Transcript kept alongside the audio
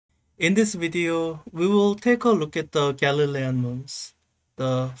In this video, we will take a look at the Galilean moons,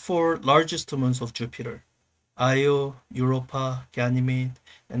 the four largest moons of Jupiter, Io, Europa, Ganymede,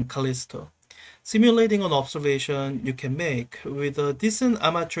 and Callisto, simulating an observation you can make with a decent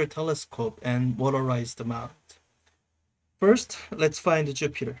amateur telescope and motorized mount. First, let's find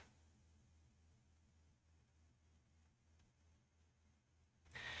Jupiter.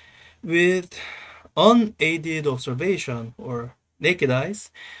 With unaided observation or naked eyes,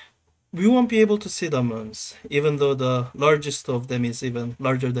 we won't be able to see the moons, even though the largest of them is even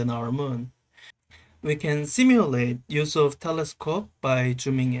larger than our moon. We can simulate use of telescope by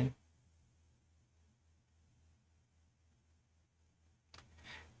zooming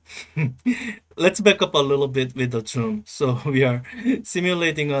in. Let's back up a little bit with the zoom. So we are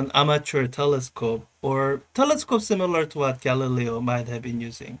simulating an amateur telescope or telescope similar to what Galileo might have been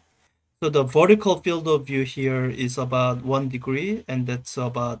using. So the vertical field of view here is about 1 degree, and that's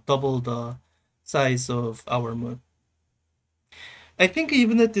about double the size of our moon. I think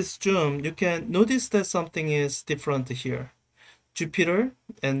even at this zoom, you can notice that something is different here. Jupiter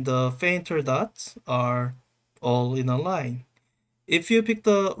and the fainter dots are all in a line. If you pick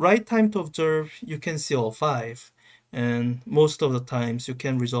the right time to observe, you can see all five. And most of the times, you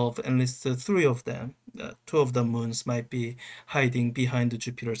can resolve at least three of them. Two of the moons might be hiding behind the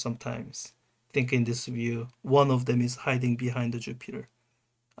Jupiter sometimes. I think in this view, one of them is hiding behind the Jupiter.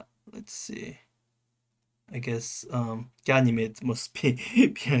 Let's see. I guess Ganymede must be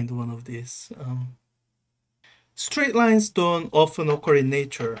behind one of these. Straight lines don't often occur in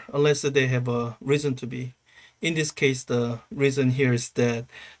nature unless they have a reason to be. In this case, the reason here is that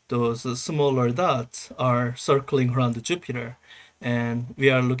those smaller dots are circling around Jupiter, and we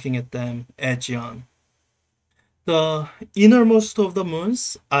are looking at them edge on. The innermost of the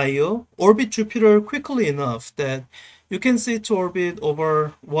moons, Io, orbit Jupiter quickly enough that you can see its orbit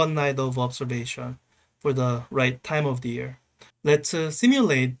over one night of observation for the right time of the year. Let's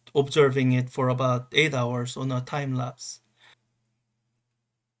simulate observing it for about 8 hours on a time lapse.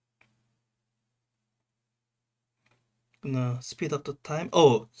 Gonna speed up the time.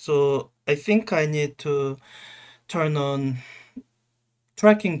 Oh, so I think I need to turn on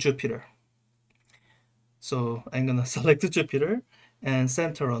tracking Jupiter. So I'm gonna select Jupiter and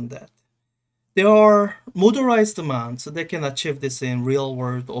center on that. There are motorized mounts that can achieve this in real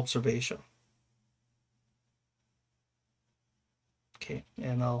world observation. Okay,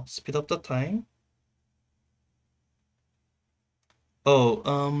 and I'll speed up the time.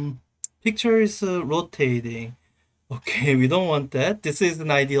 Oh, picture is rotating. Okay, we don't want that. This isn't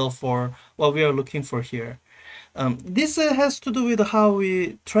ideal for what we are looking for here. This has to do with how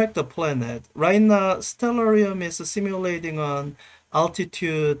we track the planet. Right now, Stellarium is simulating an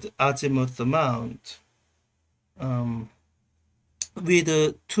altitude azimuth mount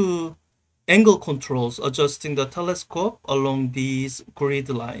with two angle controls adjusting the telescope along these grid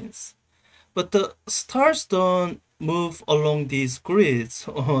lines. But the stars don't move along these grids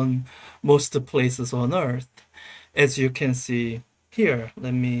on most places on Earth. As you can see here,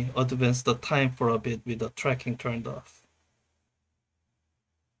 let me advance the time for a bit with the tracking turned off.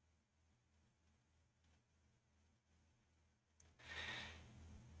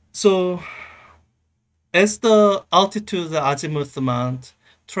 So as the altitude azimuth mount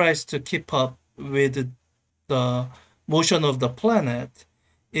tries to keep up with the motion of the planet,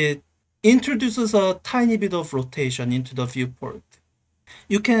 it introduces a tiny bit of rotation into the viewport.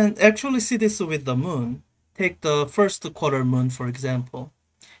 You can actually see this with the moon. Take the first quarter moon, for example.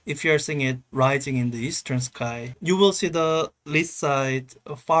 If you are seeing it rising in the eastern sky, you will see the lee side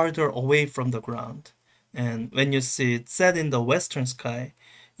farther away from the ground. And when you see it set in the western sky,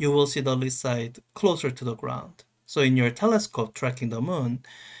 you will see the lee side closer to the ground. So in your telescope tracking the moon,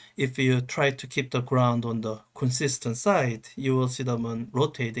 if you try to keep the ground on the consistent side, you will see the moon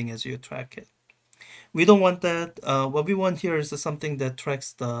rotating as you track it. We don't want that. What we want here is something that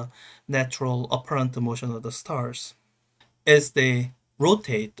tracks the natural apparent motion of the stars as they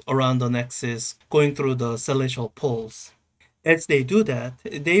rotate around an axis going through the celestial poles. As they do that,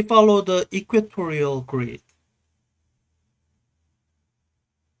 they follow the equatorial grid.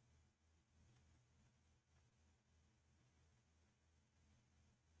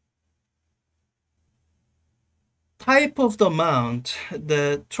 Type of the mount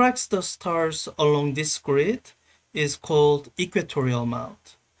that tracks the stars along this grid is called equatorial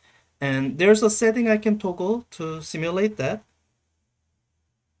mount. And there's a setting I can toggle to simulate that.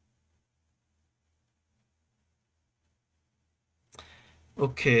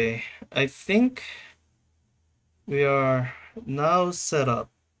 Okay, I think we are now set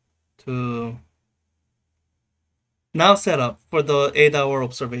up to Now set up for the 8-hour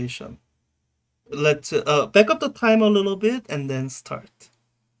observation. Let's back up the time a little bit and then start.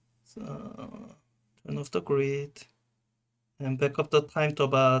 So turn off the grid and back up the time to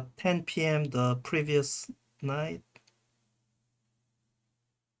about 10 p.m. the previous night.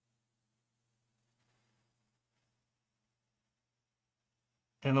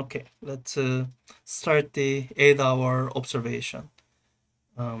 And okay, let's start the 8-hour observation.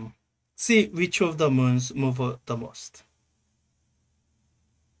 Um, See which of the moons move the most.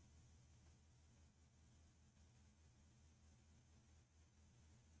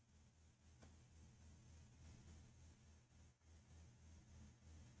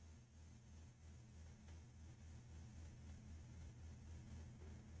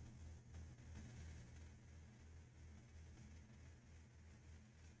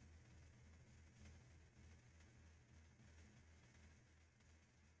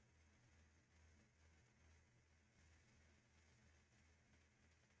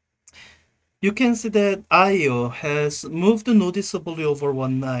 You can see that Io has moved noticeably over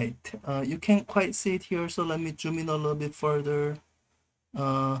one night. You can't quite see it here, so let me zoom in a little bit further.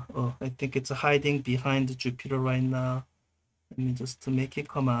 Oh, I think it's hiding behind Jupiter right now. Let me just to make it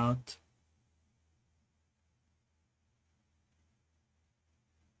come out.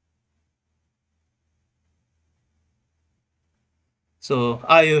 So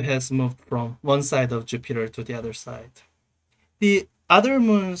Io has moved from one side of Jupiter to the other side. The other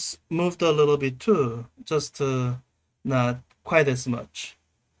moons moved a little bit too, just not quite as much.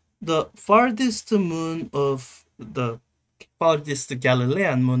 The farthest moon of the farthest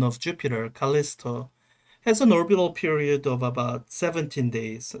Galilean moon of Jupiter, Callisto, has an orbital period of about 17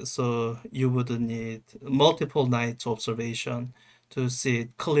 days, so you would need multiple nights observation to see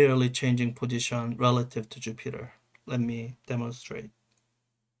it clearly changing position relative to Jupiter. Let me demonstrate.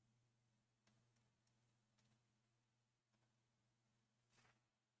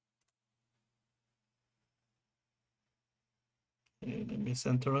 Okay, let me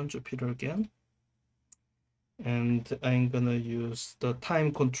center on Jupiter again. And I'm gonna use the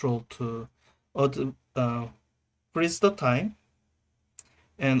time control to freeze the time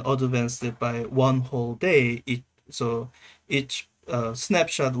and advance it by one whole day. So each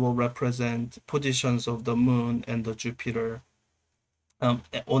snapshot will represent positions of the moon and the Jupiter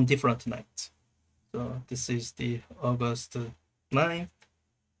on different nights. So this is the August 9th,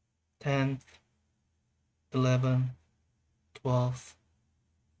 10th, 11th, 12th,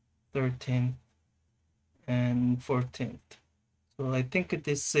 13th, and 14th. So I think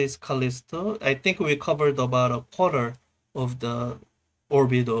this is Callisto. I think we covered about a quarter of the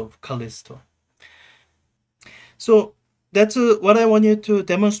orbit of Callisto. So that's what I wanted to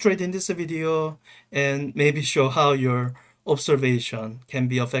demonstrate in this video and maybe show how your observation can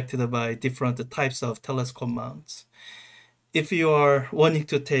be affected by different types of telescope mounts. If you are wanting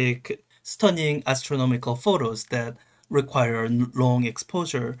to take stunning astronomical photos that require long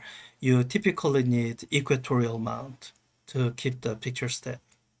exposure, you typically need equatorial mount to keep the picture steady.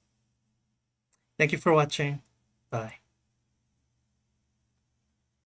 Thank you for watching. Bye.